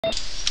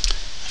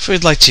If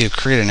we'd like to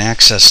create an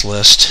access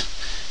list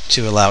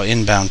to allow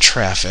inbound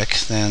traffic,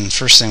 then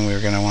first thing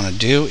we're going to want to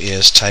do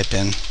is type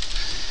in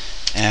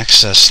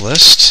access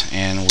list,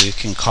 and we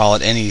can call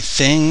it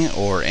anything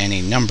or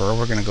any number.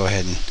 We're going to go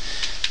ahead and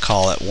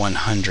call it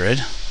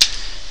 100,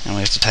 and we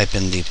have to type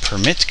in the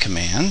permit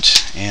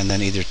command, and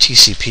then either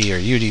TCP or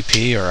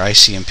UDP or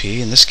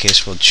ICMP. In this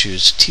case we'll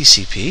choose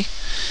TCP.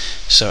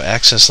 So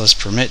access list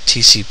permit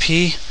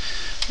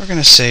TCP, we're going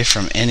to say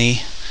from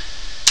any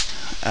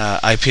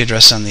IP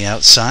address on the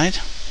outside,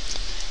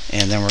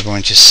 and then we're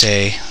going to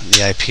say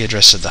the IP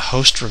address of the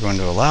host we're going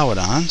to allow it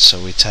on.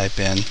 So we type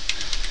in,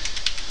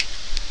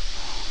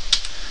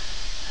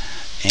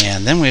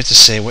 and then we have to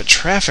say what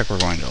traffic we're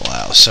going to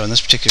allow. So in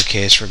this particular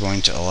case we're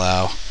going to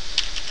allow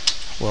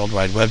World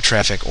Wide Web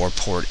traffic or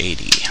port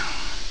 80.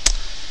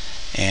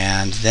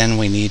 And then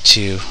we need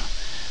to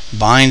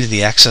bind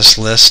the access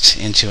list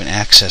into an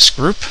access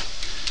group.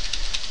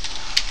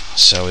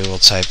 So we will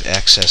type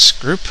access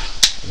group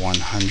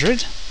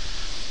 100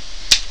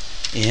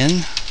 in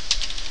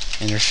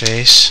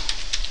interface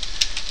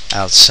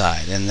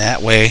outside, and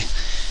that way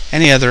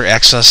any other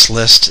access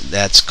list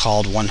that's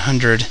called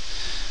 100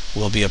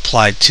 will be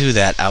applied to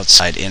that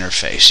outside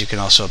interface. You can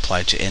also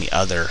apply it to any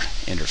other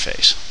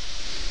interface.